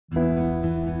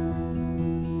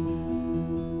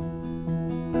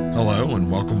Hello and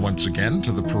welcome once again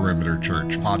to the Perimeter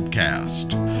Church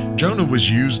podcast. Jonah was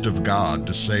used of God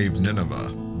to save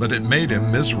Nineveh, but it made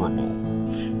him miserable.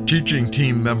 Teaching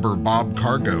team member Bob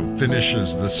Cargo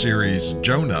finishes the series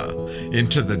Jonah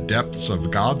into the depths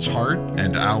of God's heart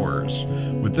and ours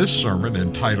with this sermon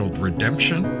entitled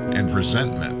Redemption and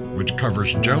Resentment, which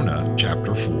covers Jonah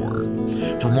chapter 4.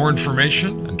 For more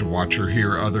information and to watch or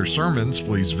hear other sermons,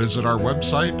 please visit our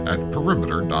website at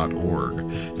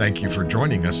perimeter.org. Thank you for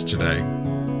joining us today.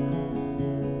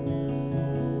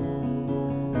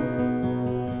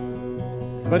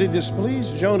 But it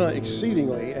displeased Jonah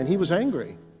exceedingly, and he was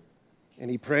angry. And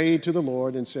he prayed to the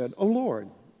Lord and said, O Lord,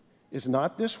 is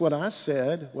not this what I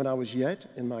said when I was yet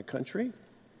in my country?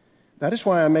 That is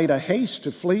why I made a haste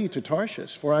to flee to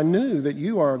Tarshish, for I knew that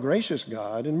you are a gracious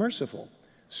God and merciful,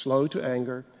 slow to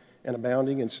anger and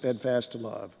abounding in steadfast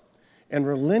love, and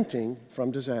relenting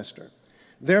from disaster.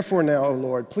 Therefore now, O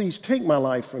Lord, please take my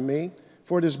life from me,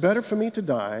 for it is better for me to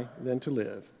die than to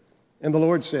live. And the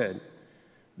Lord said,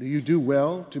 Do you do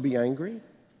well to be angry?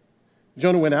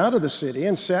 Jonah went out of the city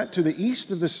and sat to the east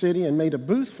of the city and made a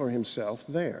booth for himself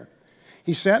there.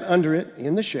 He sat under it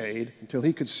in the shade until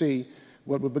he could see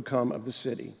what would become of the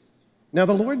city. Now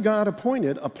the Lord God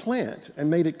appointed a plant and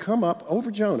made it come up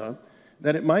over Jonah,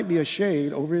 that it might be a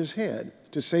shade over his head,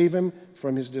 to save him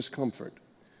from his discomfort.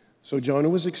 So Jonah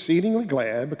was exceedingly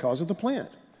glad because of the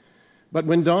plant. But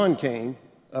when dawn came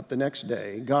up the next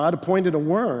day, God appointed a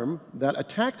worm that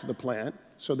attacked the plant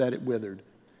so that it withered.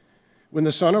 When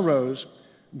the sun arose,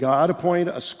 God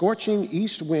appointed a scorching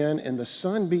east wind, and the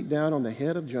sun beat down on the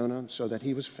head of Jonah so that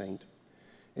he was faint.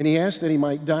 And he asked that he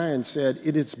might die and said,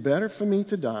 It is better for me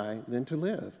to die than to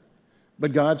live.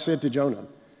 But God said to Jonah,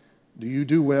 Do you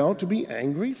do well to be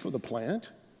angry for the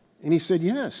plant? And he said,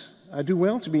 Yes, I do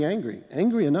well to be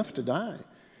angry enough to die.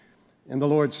 And the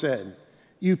Lord said,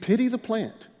 You pity the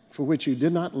plant for which you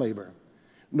did not labor,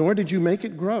 nor did you make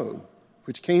it grow,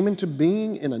 which came into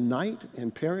being in a night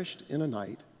and perished in a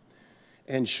night.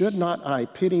 And should not I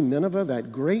pity Nineveh,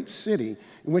 that great city,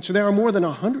 in which there are more than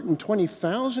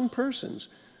 120,000 persons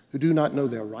who do not know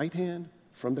their right hand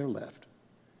from their left,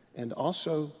 and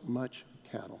also much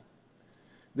cattle?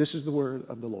 This is the word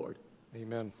of the Lord.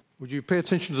 Amen. Would you pay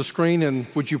attention to the screen and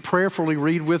would you prayerfully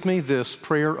read with me this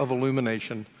prayer of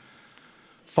illumination?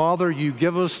 Father, you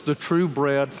give us the true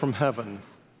bread from heaven,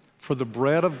 for the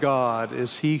bread of God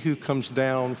is he who comes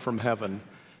down from heaven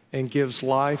and gives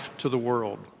life to the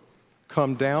world.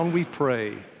 Come down, we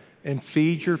pray, and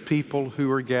feed your people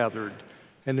who are gathered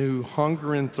and who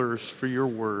hunger and thirst for your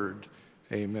word.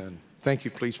 Amen. Thank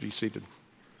you. Please be seated.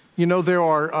 You know, there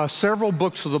are several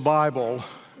books of the Bible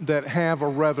that have a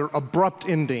rather abrupt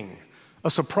ending,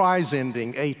 a surprise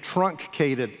ending, a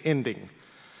truncated ending.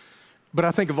 But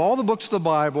I think of all the books of the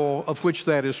Bible of which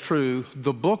that is true,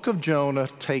 the book of Jonah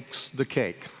takes the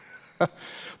cake.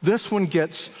 This one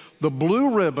gets the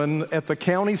blue ribbon at the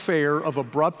county fair of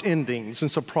abrupt endings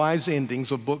and surprise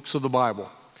endings of books of the Bible.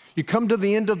 You come to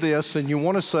the end of this and you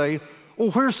want to say, oh,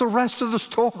 where's the rest of the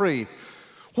story?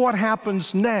 What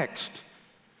happens next?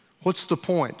 What's the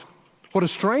point? What a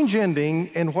strange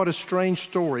ending and what a strange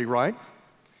story, right?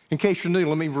 In case you're new,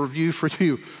 let me review for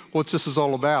you what this is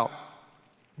all about.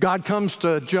 God comes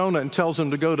to Jonah and tells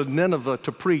him to go to Nineveh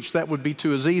to preach. That would be to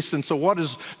his east. And so what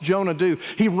does Jonah do?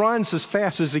 He runs as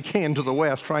fast as he can to the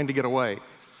west, trying to get away.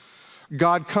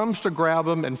 God comes to grab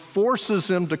him and forces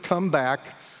him to come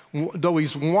back. Though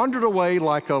he's wandered away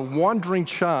like a wandering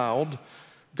child,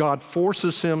 God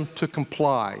forces him to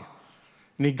comply.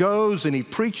 And he goes and he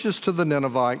preaches to the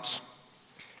Ninevites.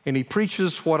 And he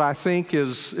preaches what I think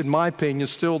is, in my opinion,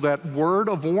 still that word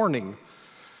of warning.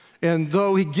 And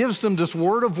though he gives them this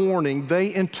word of warning,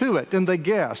 they intuit and they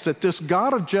guess that this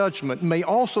God of judgment may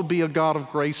also be a God of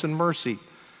grace and mercy.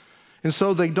 And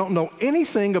so they don't know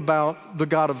anything about the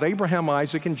God of Abraham,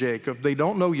 Isaac, and Jacob. They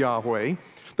don't know Yahweh.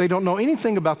 They don't know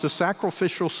anything about the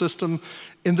sacrificial system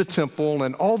in the temple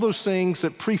and all those things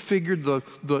that prefigured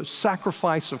the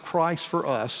sacrifice of Christ for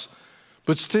us.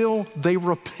 But still, they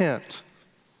repent,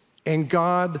 and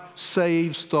God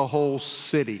saves the whole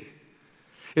city.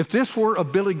 If this were a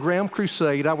Billy Graham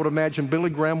crusade, I would imagine Billy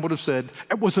Graham would have said,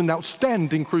 it was an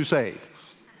outstanding crusade.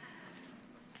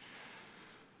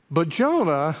 But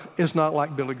Jonah is not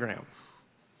like Billy Graham.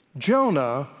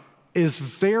 Jonah is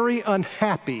very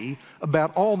unhappy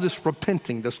about all this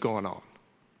repenting that's going on.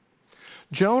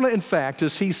 Jonah, in fact,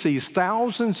 as he sees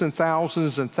thousands and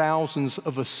thousands and thousands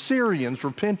of Assyrians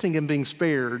repenting and being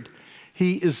spared,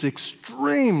 he is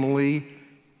extremely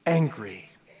angry.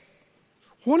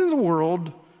 What in the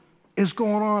world is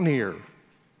going on here?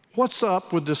 What's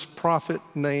up with this prophet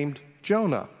named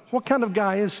Jonah? What kind of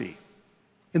guy is he?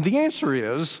 And the answer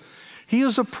is, he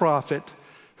is a prophet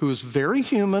who is very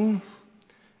human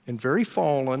and very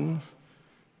fallen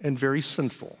and very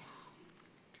sinful.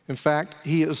 In fact,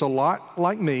 he is a lot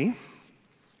like me, and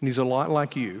he's a lot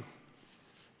like you.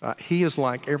 He is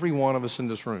like every one of us in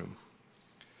this room.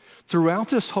 Throughout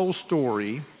this whole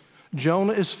story,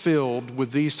 Jonah is filled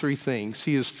with these three things.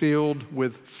 He is filled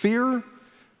with fear,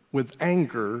 with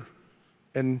anger,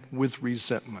 and with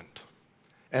resentment.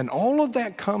 And all of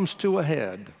that comes to a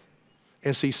head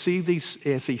as he sees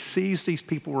these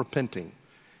people repenting.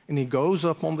 And he goes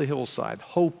up on the hillside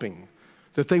hoping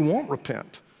that they won't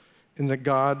repent and that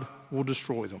God will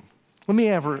destroy them. Let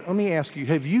me ask you,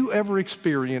 have you ever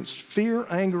experienced fear,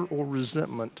 anger, or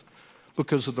resentment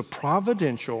because of the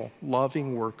providential,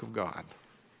 loving work of God?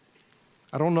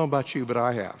 I don't know about you, but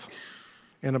I have.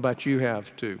 And about you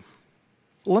have too.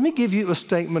 Let me give you a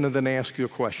statement and then ask you a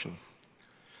question.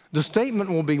 The statement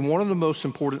will be one of the most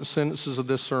important sentences of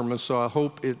this sermon, so I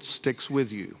hope it sticks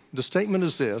with you. The statement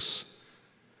is this: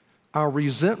 our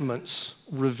resentments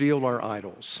reveal our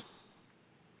idols.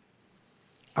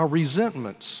 Our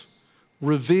resentments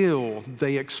reveal,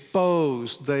 they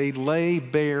expose, they lay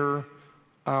bare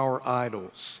our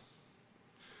idols.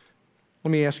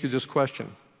 Let me ask you this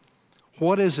question.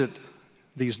 What is it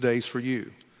these days for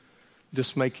you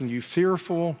that's making you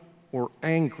fearful or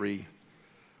angry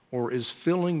or is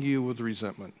filling you with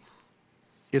resentment?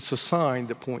 It's a sign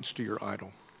that points to your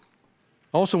idol.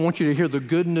 I also want you to hear the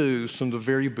good news from the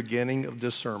very beginning of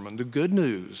this sermon. The good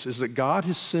news is that God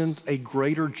has sent a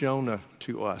greater Jonah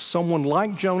to us. Someone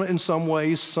like Jonah in some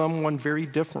ways, someone very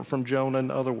different from Jonah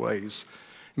in other ways.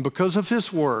 And because of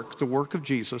his work, the work of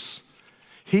Jesus,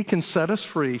 he can set us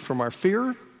free from our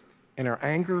fear and our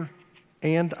anger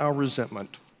and our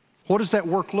resentment. What does that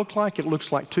work look like? It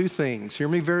looks like two things. Hear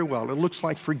me very well. It looks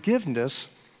like forgiveness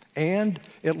and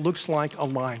it looks like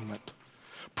alignment.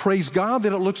 Praise God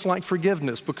that it looks like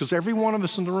forgiveness, because every one of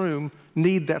us in the room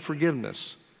need that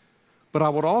forgiveness. But I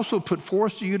would also put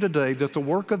forth to you today that the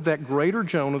work of that greater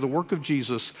Jonah, the work of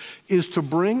Jesus, is to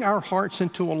bring our hearts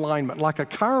into alignment. Like a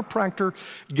chiropractor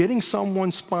getting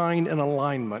someone's spine in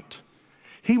alignment.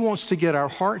 He wants to get our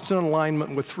hearts in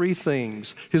alignment with three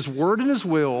things: His word and His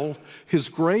will, His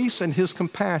grace and His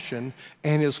compassion,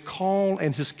 and His call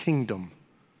and His kingdom.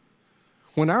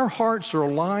 When our hearts are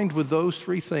aligned with those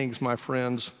three things, my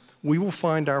friends, we will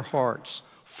find our hearts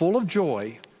full of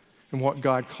joy in what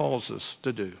God calls us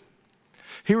to do.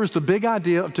 Here is the big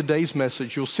idea of today's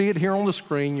message. You'll see it here on the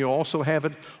screen. You'll also have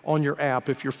it on your app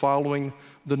if you're following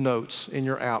the notes in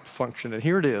your app function. And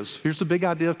here it is. Here's the big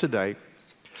idea of today.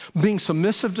 Being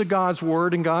submissive to God's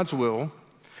word and God's will,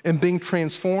 and being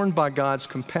transformed by God's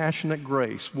compassionate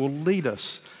grace will lead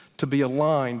us to be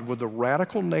aligned with the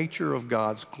radical nature of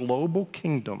God's global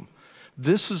kingdom.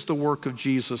 This is the work of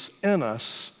Jesus in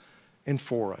us and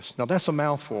for us. Now that's a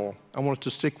mouthful. I want it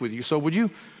to stick with you. So would you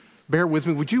bear with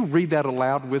me? Would you read that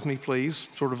aloud with me, please?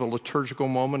 Sort of a liturgical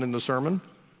moment in the sermon.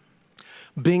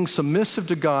 Being submissive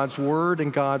to God's word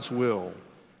and God's will,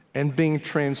 and being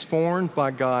transformed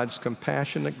by God's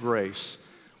compassionate grace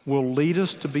will lead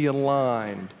us to be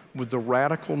aligned with the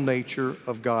radical nature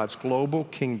of God's global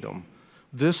kingdom.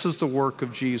 This is the work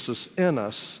of Jesus in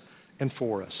us and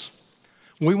for us.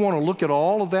 We want to look at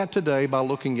all of that today by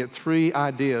looking at three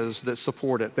ideas that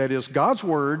support it. That is God's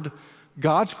word,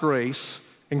 God's grace,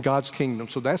 and God's kingdom.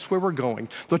 So that's where we're going.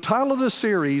 The title of this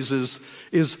series is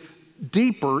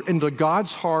Deeper into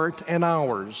God's Heart and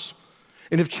Ours.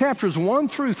 And if chapters 1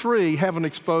 through 3 haven't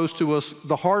exposed to us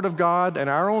the heart of God and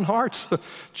our own hearts,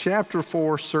 chapter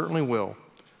 4 certainly will.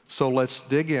 So let's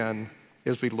dig in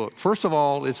as we look. First of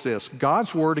all, it's this: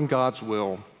 God's word and God's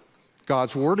will.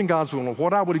 God's word and God's will. And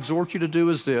what I would exhort you to do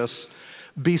is this: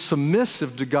 be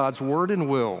submissive to God's word and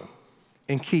will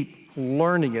and keep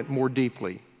learning it more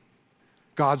deeply.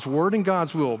 God's word and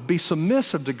God's will. Be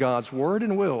submissive to God's word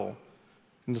and will.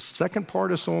 And the second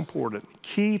part is so important.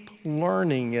 Keep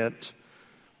learning it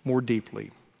more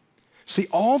deeply. See,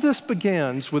 all this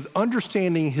begins with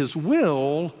understanding His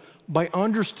will by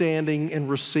understanding and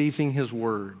receiving His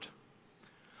word.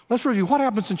 Let's review what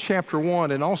happens in chapter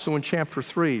 1 and also in chapter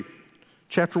 3.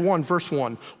 Chapter 1, verse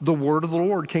 1, the word of the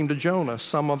Lord came to Jonah,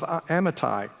 son of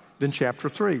Amittai. Then chapter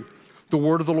 3, the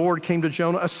word of the Lord came to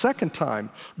Jonah a second time.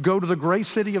 Go to the great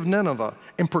city of Nineveh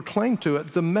and proclaim to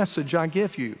it the message I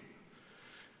give you.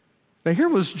 Now here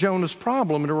was Jonah's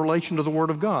problem in relation to the word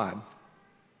of God.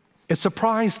 It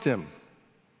surprised him.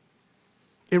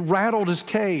 It rattled his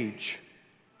cage.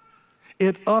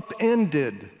 It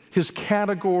upended his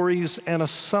categories and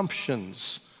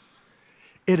assumptions.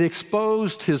 It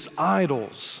exposed his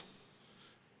idols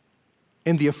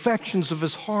and the affections of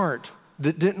his heart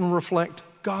that didn't reflect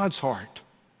God's heart.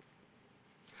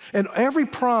 And every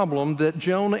problem that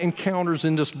Jonah encounters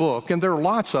in this book, and there are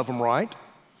lots of them, right?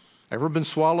 Ever been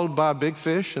swallowed by a big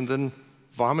fish and then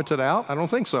vomited out? I don't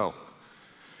think so.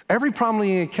 Every problem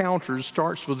he encounters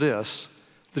starts with this,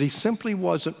 that he simply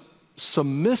wasn't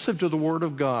submissive to the Word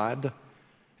of God,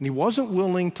 and he wasn't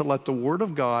willing to let the Word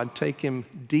of God take him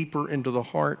deeper into the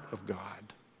heart of God.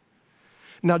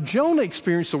 Now, Jonah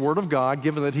experienced the Word of God,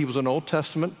 given that he was an Old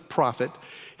Testament prophet.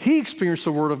 He experienced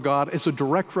the Word of God as a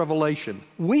direct revelation.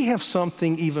 We have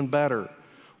something even better.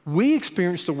 We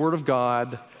experience the Word of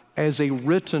God as a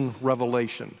written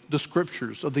revelation, the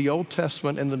Scriptures of the Old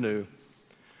Testament and the New.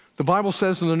 The Bible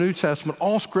says in the New Testament,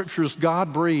 all Scripture is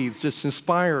God-breathed, it's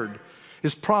inspired,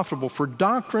 it's profitable for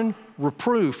doctrine,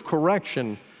 reproof,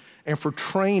 correction, and for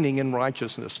training in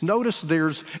righteousness. Notice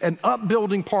there's an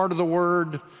upbuilding part of the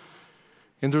Word,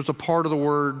 and there's a part of the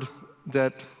Word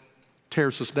that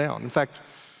tears us down. In fact,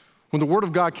 when the Word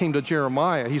of God came to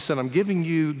Jeremiah, he said, I'm giving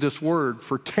you this word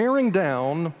for tearing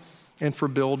down and for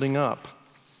building up.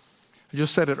 I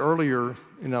just said it earlier,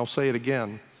 and I'll say it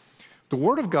again. The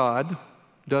Word of God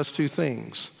does two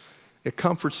things. It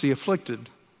comforts the afflicted,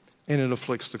 and it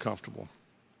afflicts the comfortable.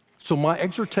 So my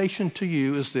exhortation to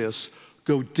you is this: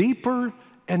 go deeper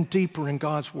and deeper in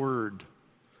God's Word.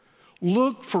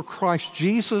 Look for Christ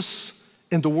Jesus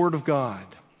in the Word of God,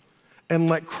 and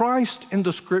let Christ in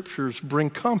the Scriptures bring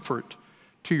comfort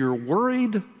to your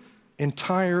worried and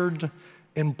tired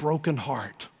and broken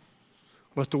heart.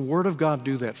 Let the Word of God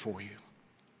do that for you.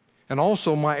 And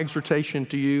also my exhortation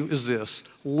to you is this: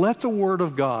 let the Word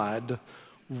of God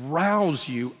rouse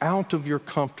you out of your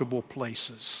comfortable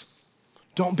places.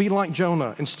 Don't be like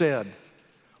Jonah. Instead,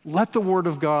 let the Word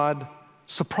of God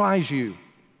surprise you.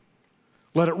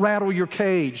 Let it rattle your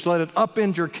cage. Let it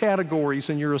upend your categories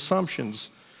and your assumptions.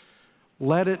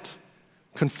 Let it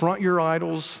confront your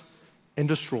idols and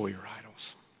destroy your idols.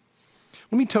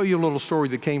 Let me tell you a little story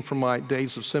that came from my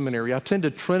days of seminary. I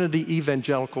attended Trinity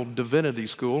Evangelical Divinity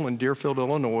School in Deerfield,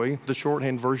 Illinois. The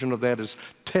shorthand version of that is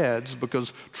TEDS,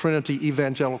 because Trinity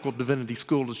Evangelical Divinity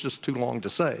School is just too long to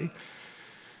say.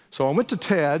 So I went to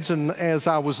TEDS, and as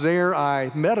I was there,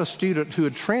 I met a student who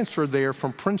had transferred there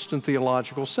from Princeton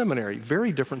Theological Seminary,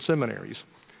 very different seminaries.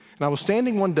 And I was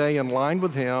standing one day in line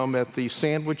with him at the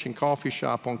sandwich and coffee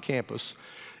shop on campus,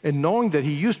 and knowing that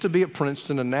he used to be at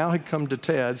Princeton and now had come to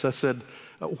TEDS, I said,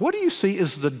 what do you see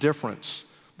is the difference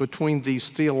between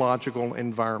these theological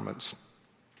environments?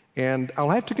 And I'll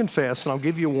have to confess, and I'll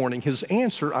give you a warning, his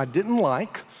answer I didn't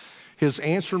like. His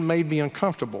answer made me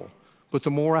uncomfortable. But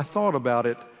the more I thought about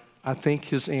it, I think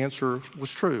his answer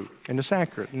was true, and it's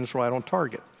accurate, and it's right on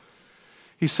target.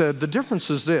 He said, the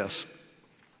difference is this: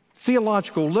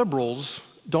 theological liberals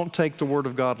don't take the Word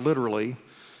of God literally,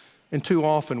 and too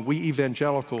often we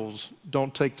evangelicals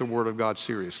don't take the Word of God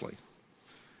seriously.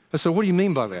 I said, what do you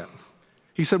mean by that?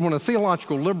 He said, when a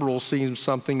theological liberal sees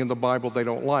something in the Bible they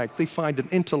don't like, they find an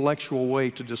intellectual way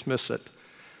to dismiss it.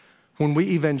 When we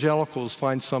evangelicals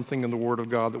find something in the Word of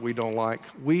God that we don't like,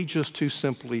 we just too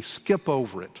simply skip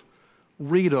over it,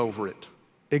 read over it,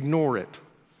 ignore it,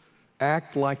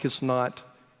 act like it's not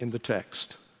in the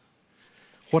text.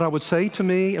 What I would say to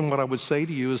me and what I would say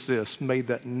to you is this: may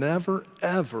that never,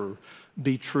 ever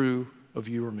be true of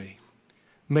you or me.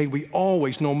 May we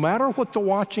always, no matter what the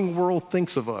watching world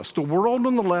thinks of us, the world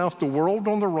on the left, the world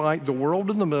on the right, the world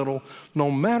in the middle, no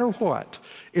matter what,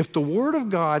 if the Word of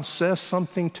God says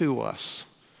something to us,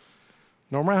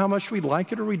 no matter how much we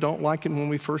like it or we don't like it when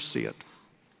we first see it,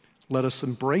 let us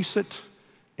embrace it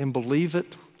and believe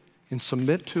it and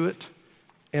submit to it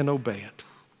and obey it.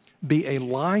 Be a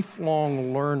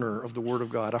lifelong learner of the Word of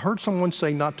God. I heard someone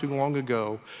say not too long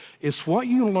ago, it's what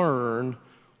you learn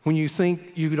when you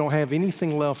think you don't have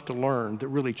anything left to learn that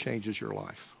really changes your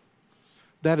life.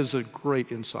 That is a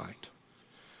great insight.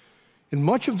 And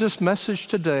much of this message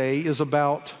today is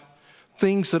about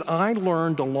things that I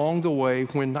learned along the way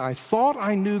when I thought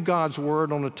I knew God's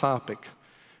Word on a topic,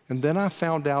 and then I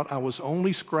found out I was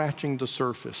only scratching the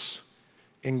surface,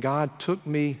 and God took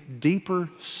me deeper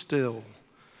still.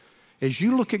 As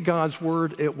you look at God's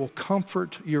Word, it will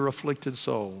comfort your afflicted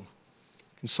soul.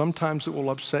 And sometimes it will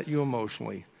upset you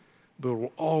emotionally, but it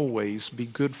will always be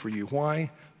good for you. Why?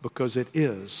 Because it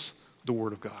is the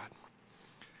Word of God.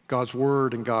 God's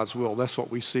Word and God's will. That's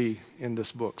what we see in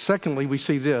this book. Secondly, we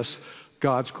see this: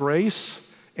 God's grace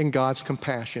and God's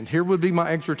compassion. Here would be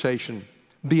my exhortation.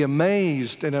 Be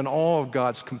amazed and in awe of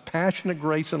God's compassionate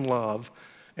grace and love,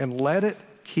 and let it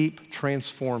keep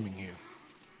transforming you.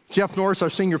 Jeff Norris, our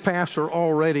senior pastor,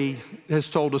 already has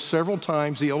told us several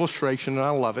times the illustration, and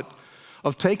I love it,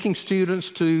 of taking students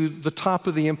to the top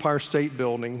of the Empire State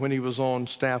Building when he was on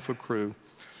staff with Cru.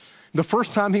 The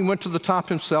first time he went to the top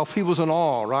himself, he was in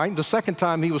awe, right? The second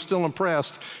time, he was still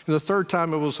impressed. And the third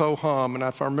time, it was ho-hum. And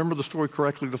if I remember the story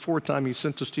correctly, the fourth time, he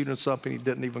sent the students up and he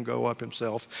didn't even go up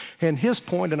himself. And his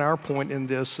point and our point in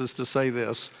this is to say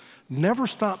this: never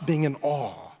stop being in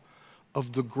awe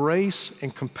of the grace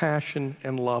and compassion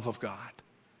and love of God.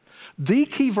 The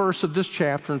key verse of this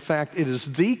chapter, in fact, it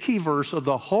is the key verse of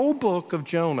the whole book of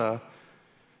Jonah,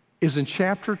 is in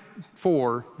chapter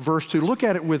 4, verse 2. Look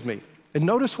at it with me. And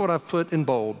notice what I've put in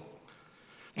bold.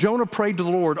 Jonah prayed to the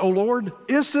Lord, "O Lord,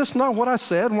 is this not what I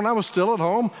said when I was still at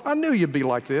home? I knew you'd be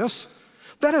like this.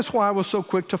 That is why I was so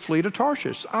quick to flee to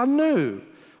Tarshish. I knew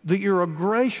that you're a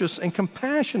gracious and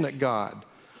compassionate God,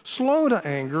 slow to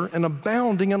anger and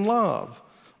abounding in love,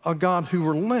 a God who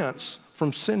relents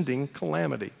from sending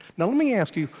calamity." Now let me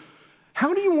ask you,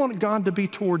 how do you want God to be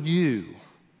toward you?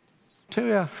 Tell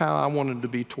you how I want him to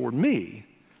be toward me,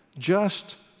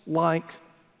 just like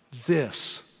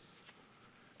this.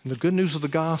 And the good news of the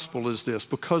gospel is this: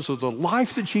 because of the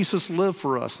life that Jesus lived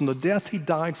for us and the death he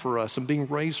died for us and being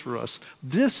raised for us,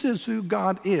 this is who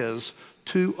God is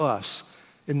to us,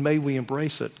 and may we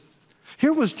embrace it.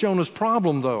 Here was Jonah's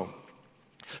problem, though.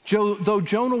 Though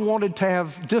Jonah wanted to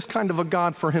have this kind of a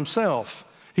God for himself,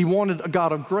 he wanted a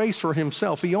God of grace for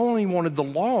himself. He only wanted the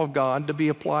law of God to be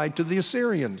applied to the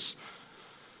Assyrians.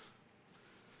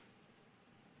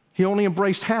 He only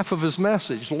embraced half of his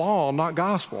message, law, not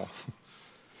gospel.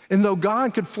 And though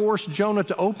God could force Jonah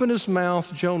to open his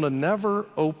mouth, Jonah never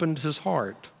opened his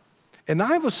heart. And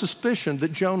I have a suspicion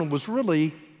that Jonah was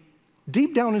really,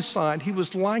 deep down inside, he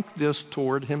was like this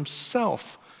toward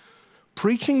himself,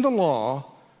 preaching the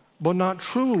law, but not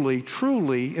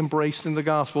truly embracing the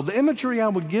gospel. The imagery I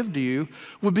would give to you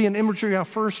would be an imagery I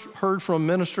first heard from a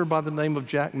minister by the name of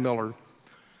Jack Miller.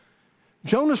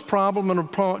 Jonah's problem, and a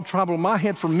problem I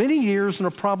had for many years and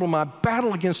a problem I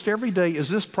battle against every day, is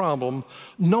this problem: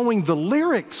 knowing the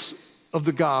lyrics of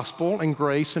the gospel and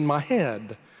grace in my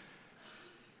head,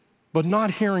 but not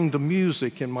hearing the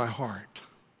music in my heart.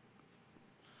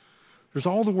 There's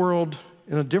all the world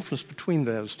and a difference between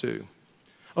those two.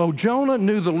 Oh, Jonah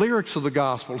knew the lyrics of the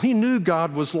gospel. He knew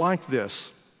God was like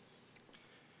this.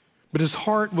 But his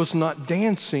heart was not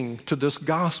dancing to this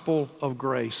gospel of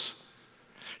grace.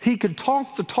 He could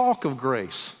talk the talk of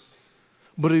grace,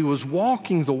 but he was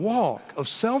walking the walk of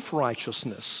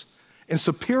self-righteousness and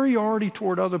superiority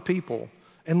toward other people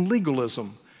and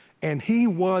legalism. And he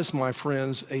was, my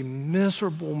friends, a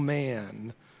miserable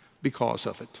man because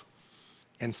of it,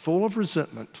 and full of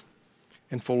resentment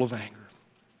and full of anger.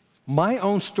 My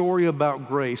own story about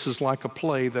grace is like a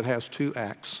play that has two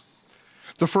acts.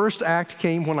 The first act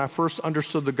came when I first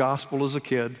understood the gospel as a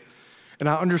kid, and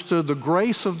I understood the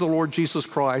grace of the Lord Jesus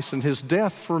Christ and his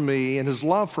death for me and his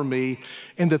love for me,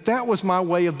 and that was my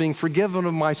way of being forgiven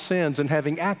of my sins and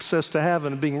having access to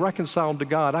heaven and being reconciled to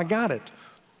God. I got it.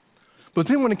 But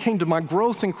then when it came to my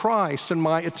growth in Christ and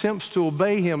my attempts to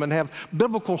obey him and have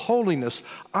biblical holiness,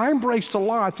 I embraced a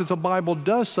lot that the Bible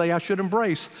does say I should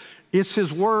embrace. It's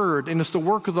his word, and it's the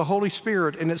work of the Holy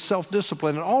Spirit, and it's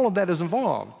self-discipline, and all of that is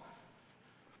involved.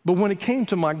 But when it came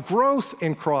to my growth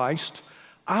in Christ,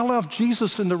 I left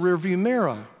Jesus in the rearview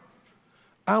mirror.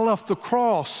 I left the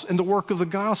cross and the work of the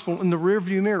gospel in the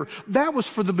rearview mirror. That was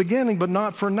for the beginning, but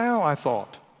not for now, I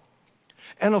thought.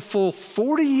 And a full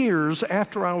 40 years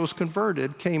after I was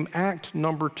converted came act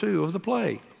number 2 of the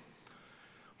play.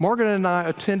 Margaret and I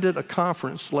attended a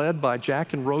conference led by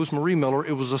Jack and Rosemarie Miller.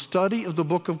 It was a study of the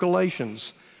book of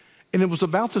Galatians, and it was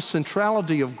about the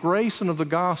centrality of grace and of the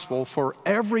gospel for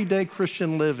everyday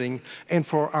Christian living and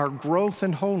for our growth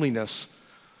in holiness.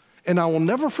 And I will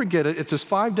never forget it. At this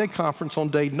 5-day conference on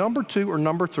day number 2 or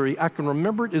number 3, I can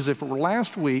remember it as if it were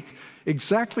last week,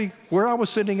 exactly where I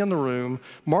was sitting in the room.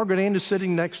 Margaret Ann is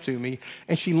sitting next to me,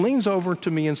 and she leans over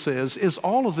to me and says, "Is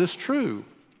all of this true?"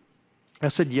 I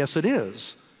said, "Yes, it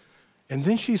is." And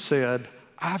then she said,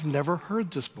 "I've never heard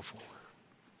this before."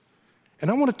 And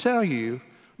I want to tell you,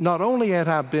 not only had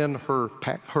I been her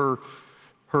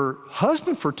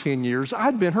husband for 10 years,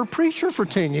 I'd been her preacher for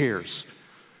 10 years.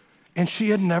 And she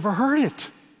had never heard it.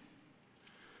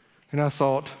 And I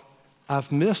thought,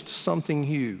 I've missed something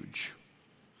huge.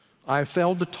 I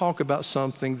failed to talk about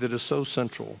something that is so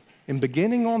central. And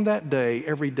beginning on that day,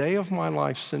 every day of my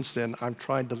life since then, I've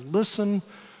tried to listen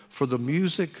for the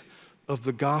music of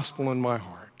the gospel in my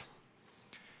heart.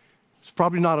 It's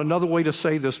probably not another way to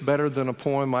say this better than a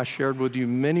poem I shared with you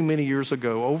many, many years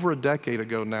ago, over a decade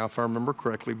ago now, if I remember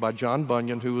correctly, by John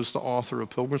Bunyan, who was the author of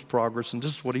Pilgrim's Progress. And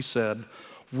this is what he said: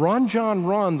 "Run, John,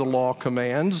 run, the law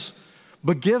commands,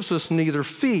 but gives us neither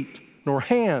feet nor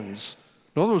hands."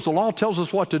 In other words, the law tells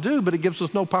us what to do, but it gives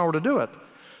us no power to do it.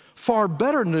 Far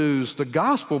better news the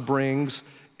gospel brings.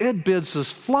 It bids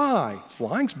us fly.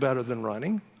 Flying's better than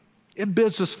running. It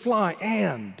bids us fly,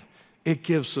 and it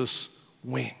gives us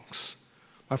wings.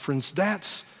 My friends,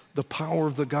 that's the power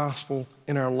of the gospel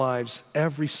in our lives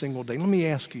every single day. Let me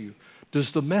ask you,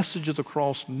 does the message of the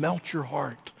cross melt your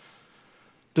heart?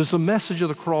 Does the message of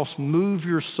the cross move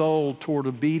your soul toward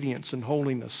obedience and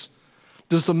holiness?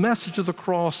 Does the message of the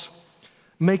cross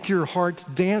make your heart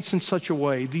dance in such a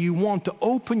way that you want to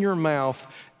open your mouth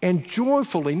and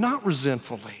joyfully, not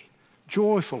resentfully,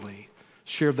 joyfully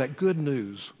share that good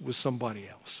news with somebody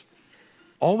else?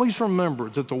 Always remember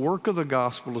that the work of the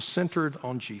gospel is centered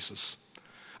on Jesus.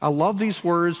 I love these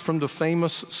words from the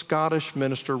famous Scottish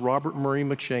minister, Robert Murray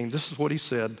McCheyne. This is what he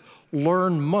said: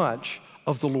 learn much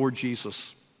of the Lord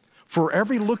Jesus. For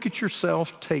every look at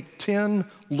yourself, take 10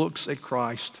 looks at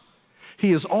Christ.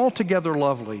 He is altogether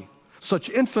lovely, such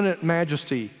infinite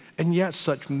majesty, and yet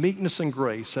such meekness and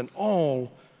grace, and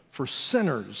all for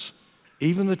sinners,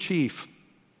 even the chief.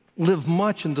 Live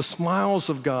much in the smiles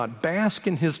of God, bask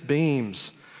in his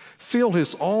beams, feel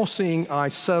his all-seeing eye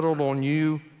settled on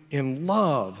you in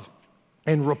love,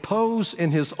 and repose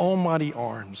in his almighty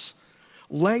arms.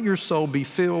 Let your soul be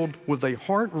filled with a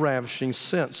heart-ravishing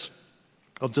sense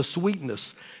of the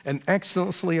sweetness and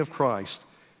excellency of Christ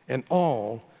and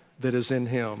all that is in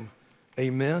him.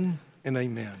 Amen and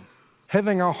amen.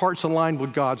 Having our hearts aligned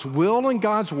with God's will and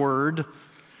God's word,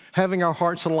 having our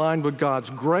hearts aligned with God's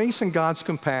grace and God's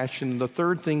compassion. The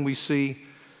third thing we see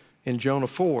in Jonah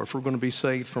 4, if we're going to be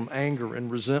saved from anger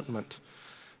and resentment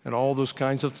and all those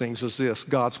kinds of things, is this: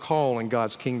 God's call and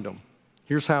God's kingdom.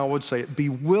 Here's how I would say it: be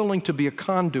willing to be a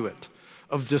conduit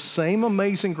of this same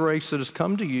amazing grace that has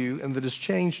come to you and that has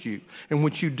changed you and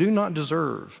which you do not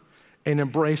deserve, and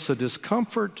embrace the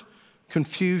discomfort,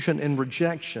 confusion, and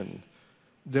rejection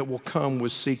that will come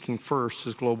with seeking first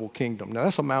his global kingdom. Now,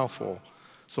 that's a mouthful,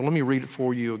 so let me read it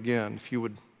for you again, if you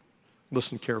would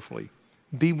listen carefully.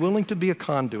 Be willing to be a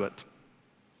conduit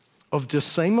of this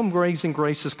same amazing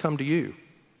grace has come to you.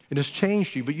 It has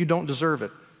changed you, but you don't deserve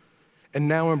it. And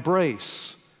now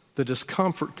embrace the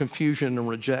discomfort, confusion, and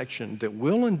rejection that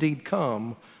will indeed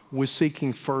come with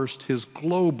seeking first his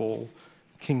global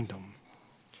kingdom.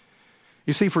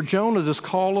 You see, for Jonah, this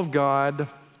call of God,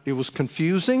 it was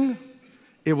confusing,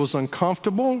 it was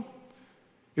uncomfortable,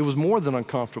 it was more than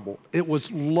uncomfortable, it was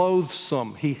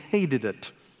loathsome. He hated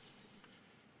it.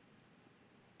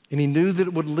 And he knew that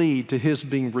it would lead to his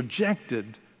being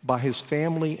rejected by his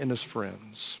family and his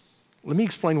friends. Let me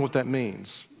explain what that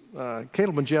means.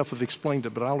 Caleb and Jeff have explained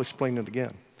it, but I'll explain it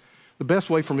again. The best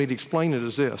way for me to explain it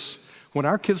is this. When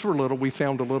our kids were little, we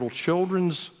found a little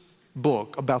children's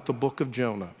book about the book of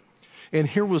Jonah. And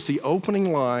here was the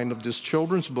opening line of this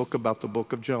children's book about the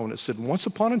book of Jonah. It said, once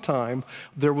upon a time,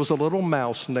 there was a little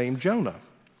mouse named Jonah.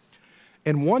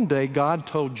 And one day, God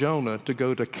told Jonah to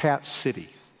go to Cat City.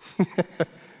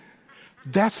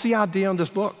 That's the idea in this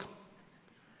book.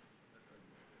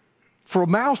 For a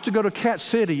mouse to go to Cat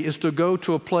City is to go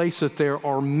to a place that there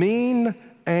are mean,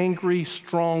 angry,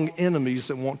 strong enemies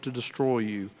that want to destroy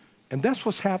you. And that's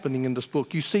what's happening in this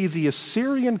book. You see, the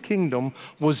Assyrian kingdom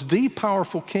was the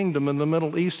powerful kingdom in the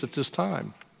Middle East at this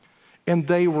time. And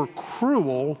they were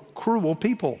cruel, cruel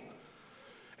people.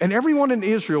 And everyone in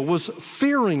Israel was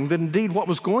fearing that indeed what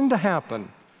was going to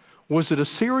happen was that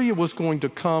Assyria was going to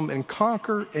come and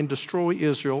conquer and destroy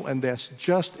Israel, and that's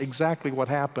just exactly what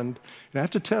happened. And I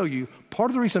have to tell you, part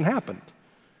of the reason it happened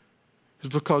is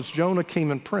because Jonah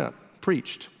came and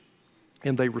preached,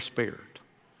 and they were spared.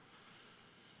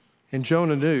 And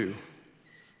Jonah knew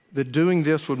that doing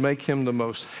this would make him the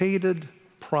most hated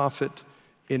prophet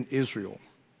in Israel.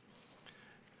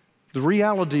 The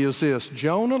reality is this: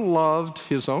 Jonah loved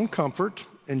his own comfort,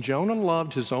 and Jonah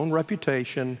loved his own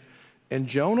reputation, and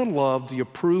Jonah loved the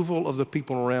approval of the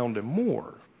people around him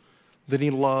more than he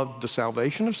loved the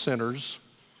salvation of sinners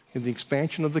and the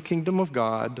expansion of the kingdom of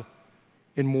God,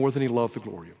 and more than he loved the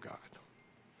glory of God.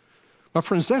 My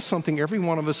friends, that's something every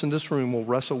one of us in this room will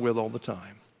wrestle with all the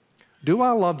time. Do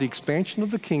I love the expansion of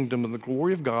the kingdom and the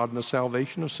glory of God and the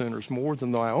salvation of sinners more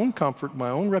than my own comfort, my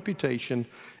own reputation,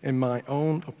 and my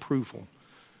own approval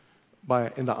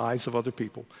in the eyes of other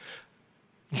people?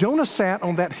 Jonah sat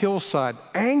on that hillside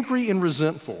angry and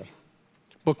resentful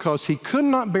because he could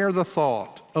not bear the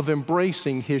thought of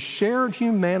embracing his shared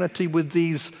humanity with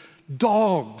these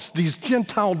dogs, these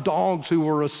Gentile dogs who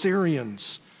were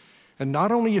Assyrians. And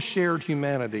not only a shared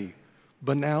humanity,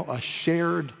 but now a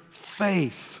shared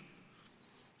faith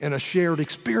and a shared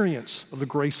experience of the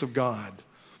grace of God.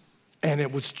 And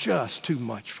it was just too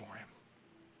much for him.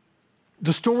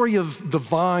 The story of the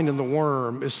vine and the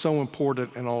worm is so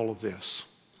important in all of this.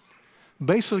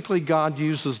 Basically, God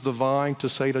uses the vine to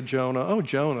say to Jonah, oh,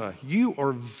 Jonah, you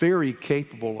are very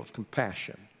capable of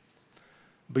compassion,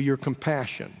 but your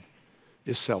compassion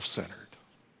is self-centered.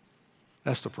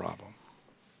 That's the problem.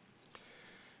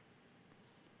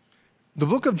 The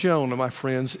book of Jonah, my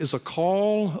friends, is a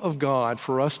call of God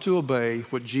for us to obey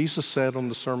what Jesus said on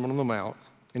the Sermon on the Mount.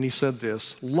 And he said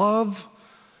this, love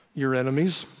your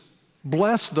enemies,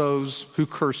 bless those who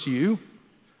curse you,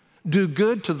 do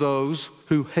good to those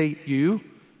who hate you,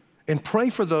 and pray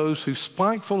for those who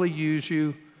spitefully use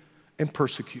you and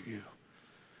persecute you.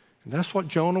 And that's what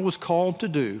Jonah was called to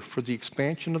do for the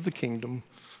expansion of the kingdom.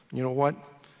 You know what?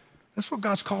 That's what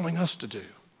God's calling us to do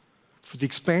for the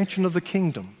expansion of the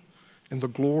kingdom and the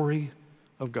glory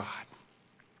of God.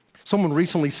 Someone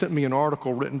recently sent me an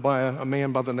article written by a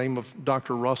man by the name of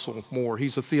Dr. Russell Moore.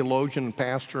 He's a theologian and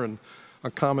pastor and a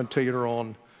commentator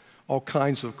on all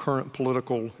kinds of current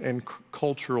political and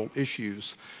cultural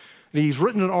issues. And he's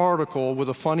written an article with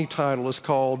a funny title. It's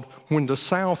called, When the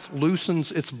South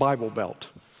Loosens Its Bible Belt.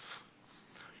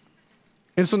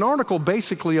 It's an article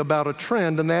basically about a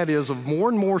trend, and that is of more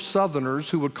and more Southerners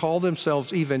who would call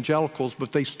themselves evangelicals,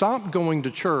 but they stopped going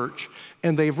to church,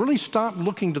 and they've really stopped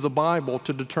looking to the Bible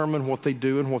to determine what they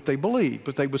do and what they believe,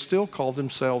 but they would still call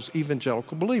themselves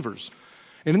evangelical believers.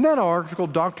 And in that article,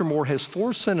 Dr. Moore has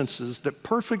 4 sentences that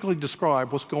perfectly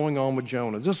describe what's going on with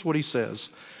Jonah. This is what he says.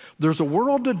 There's a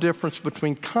world of difference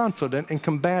between confident and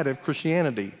combative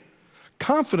Christianity.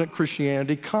 Confident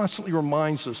Christianity constantly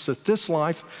reminds us that this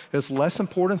life is less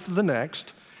important than the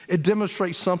next. It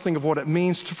demonstrates something of what it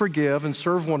means to forgive and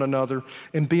serve one another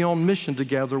and be on mission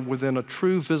together within a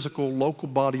true physical local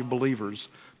body of believers.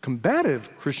 Combative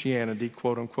Christianity,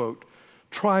 quote unquote,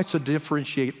 tries to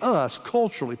differentiate us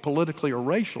culturally, politically, or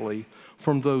racially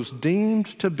from those deemed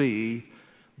to be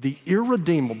the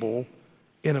irredeemable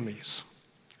enemies.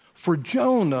 For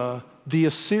Jonah, the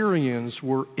Assyrians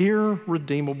were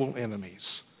irredeemable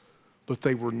enemies, but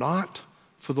they were not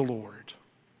for the Lord.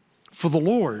 For the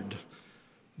Lord,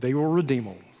 they were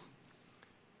redeemable,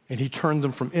 and he turned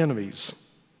them from enemies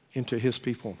into his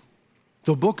people.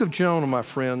 The book of Jonah, my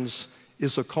friends,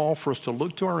 is a call for us to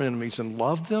look to our enemies and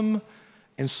love them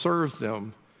and serve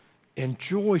them and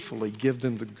joyfully give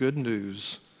them the good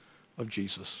news of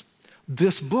Jesus.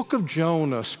 This book of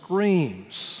Jonah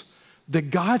screams that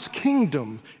God's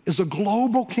kingdom is a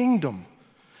global kingdom.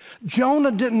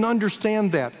 Jonah didn't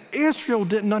understand that. Israel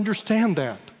didn't understand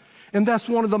that. And that's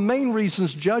one of the main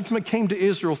reasons judgment came to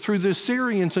Israel through the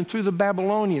Assyrians and through the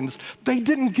Babylonians. They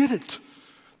didn't get it,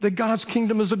 that God's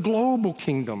kingdom is a global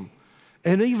kingdom.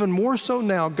 And even more so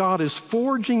now, God is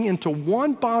forging into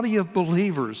one body of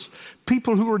believers,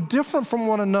 people who are different from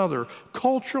one another,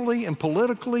 culturally and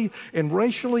politically and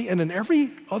racially and in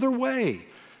every other way.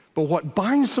 But what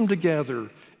binds them together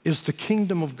is the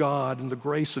kingdom of God and the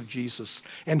grace of Jesus.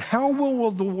 And how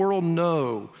will the world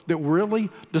know that we're really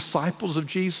disciples of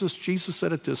Jesus? Jesus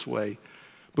said it this way,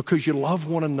 because you love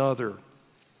one another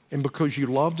and because you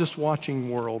love this watching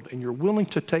world and you're willing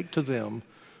to take to them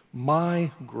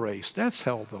my grace. That's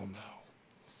how they'll know.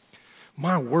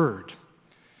 My word.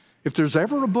 If there's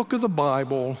ever a book of the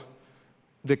Bible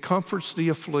that comforts the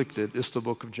afflicted, it's the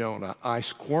book of Jonah. I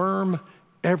squirm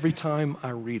every time I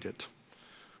read it.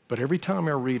 But every time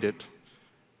I read it,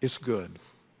 it's good.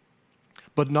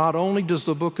 But not only does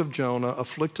the book of Jonah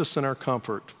afflict us in our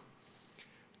comfort,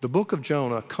 the book of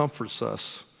Jonah comforts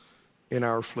us in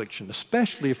our affliction,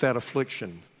 especially if that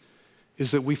affliction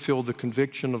is that we feel the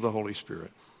conviction of the Holy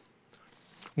Spirit.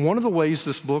 One of the ways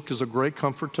this book is a great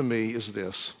comfort to me is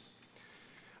this.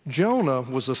 Jonah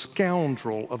was a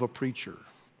scoundrel of a preacher,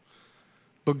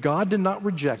 but God did not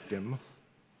reject him.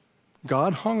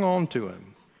 God hung on to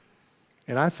him,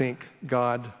 and I think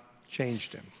God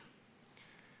changed him.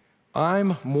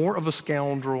 I'm more of a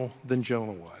scoundrel than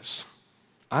Jonah was.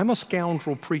 I'm a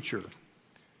scoundrel preacher,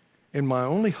 and my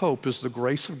only hope is the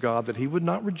grace of God that he would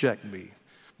not reject me,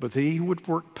 but that he would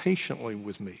work patiently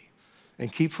with me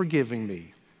and keep forgiving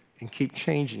me and keep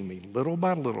changing me little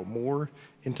by little more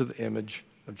into the image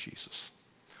of Jesus.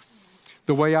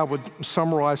 The way I would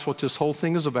summarize what this whole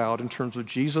thing is about in terms of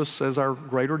Jesus as our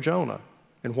greater Jonah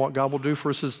and what God will do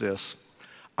for us is this.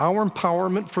 Our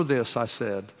empowerment for this, I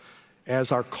said,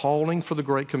 as our calling for the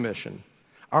Great Commission,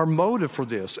 our motive for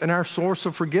this and our source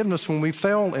of forgiveness when we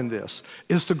fail in this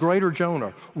is the greater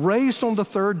Jonah, raised on the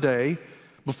third day,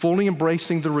 but fully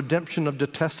embracing the redemption of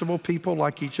detestable people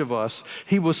like each of us.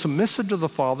 He was submissive to the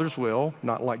Father's will,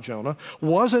 not like Jonah,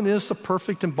 was and is the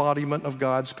perfect embodiment of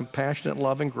God's compassionate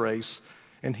love and grace,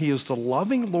 and he is the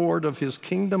loving Lord of his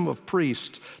kingdom of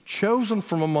priests, chosen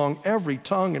from among every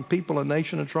tongue and people and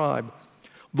nation and tribe.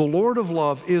 The Lord of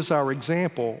love is our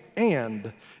example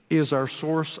and is our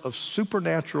source of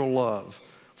supernatural love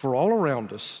for all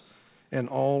around us and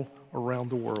all around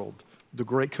the world. The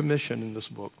Great Commission in this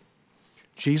book.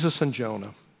 Jesus and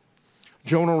Jonah.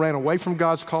 Jonah ran away from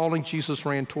God's calling. Jesus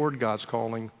ran toward God's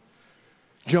calling.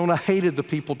 Jonah hated the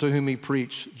people to whom he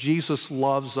preached. Jesus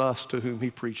loves us to whom he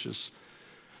preaches.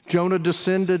 Jonah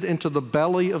descended into the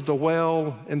belly of the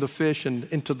whale and the fish and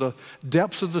into the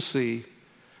depths of the sea.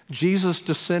 Jesus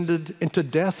descended into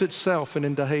death itself and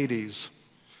into Hades.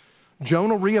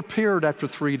 Jonah reappeared after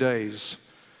 3 days.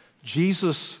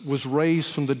 Jesus was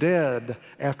raised from the dead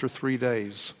after 3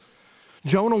 days.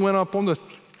 Jonah went up on the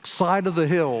side of the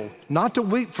hill, not to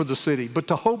weep for the city, but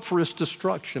to hope for its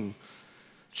destruction.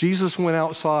 Jesus went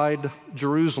outside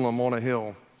Jerusalem on a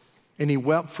hill, and he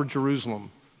wept for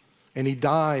Jerusalem, and he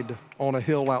died on a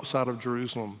hill outside of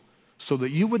Jerusalem so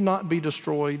that you would not be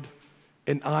destroyed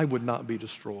and I would not be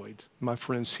destroyed. My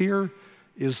friends, here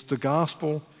is the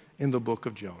gospel in the book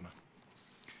of Jonah.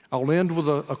 I'll end with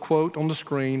a quote on the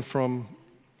screen from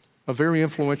a very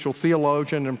influential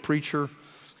theologian and preacher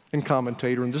and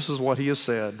commentator, and this is what he has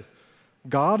said.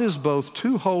 God is both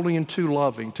too holy and too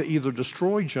loving to either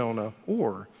destroy Jonah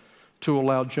or to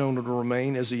allow Jonah to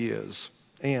remain as he is.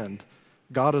 And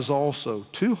God is also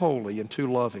too holy and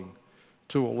too loving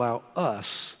to allow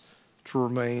us to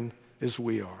remain as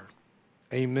we are.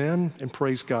 Amen and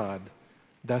praise God.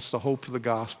 That's the hope of the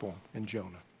gospel in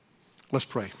Jonah. Let's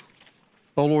pray.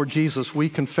 Oh Lord Jesus, we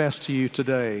confess to you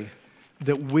today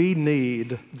that we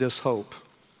need this hope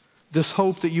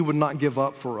that you would not give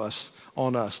up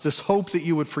on us, this hope that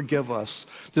you would forgive us,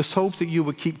 this hope that you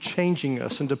would keep changing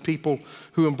us into people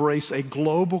who embrace a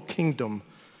global kingdom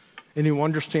and who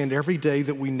understand every day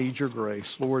that we need your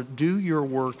grace. Lord, do your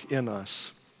work in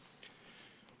us.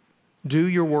 Do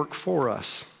your work for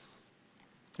us.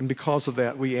 And because of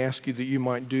that, we ask you that you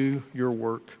might do your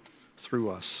work through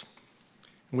us.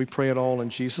 And we pray it all in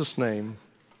Jesus' name,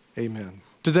 amen.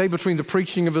 Today, between the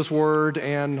preaching of his word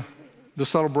and the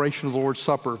celebration of the Lord's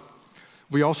Supper,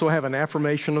 we also have an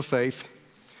affirmation of faith.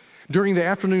 During the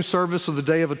afternoon service of the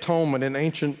Day of Atonement in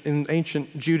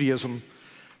ancient Judaism,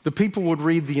 the people would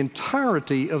read the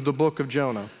entirety of the book of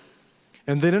Jonah.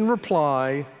 And then in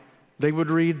reply, they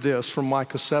would read this from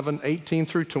Micah 7:18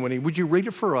 through 20. Would you read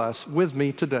it for us with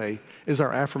me today as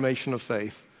our affirmation of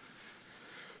faith?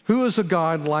 Who is a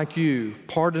God like you,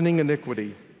 pardoning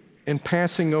iniquity and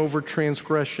passing over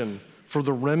transgression for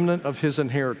the remnant of his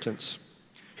inheritance?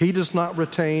 He does not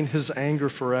retain his anger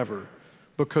forever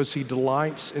because he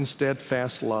delights in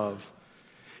steadfast love.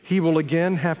 He will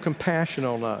again have compassion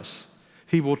on us.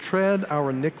 He will tread our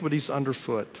iniquities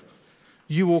underfoot.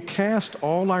 You will cast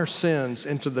all our sins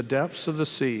into the depths of the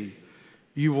sea.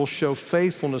 You will show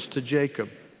faithfulness to Jacob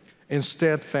and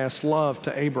steadfast love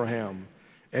to Abraham,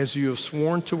 as you have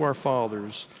sworn to our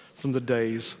fathers from the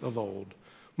days of old.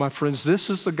 My friends, this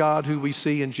is the God who we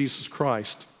see in Jesus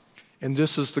Christ, and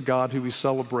this is the God who we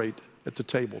celebrate at the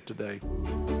table today.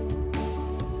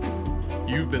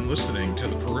 You've been listening to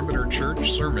the Perimeter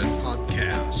Church Sermon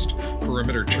Podcast.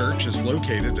 Perimeter Church is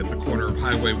located at the corner of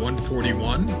Highway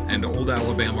 141 and Old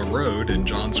Alabama Road in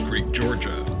Johns Creek,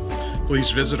 Georgia.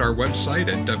 Please visit our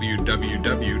website at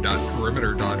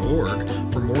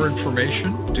www.perimeter.org for more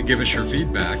information, to give us your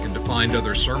feedback, and to find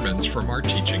other sermons from our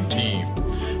teaching team.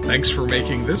 Thanks for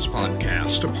making this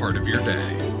podcast a part of your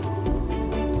day.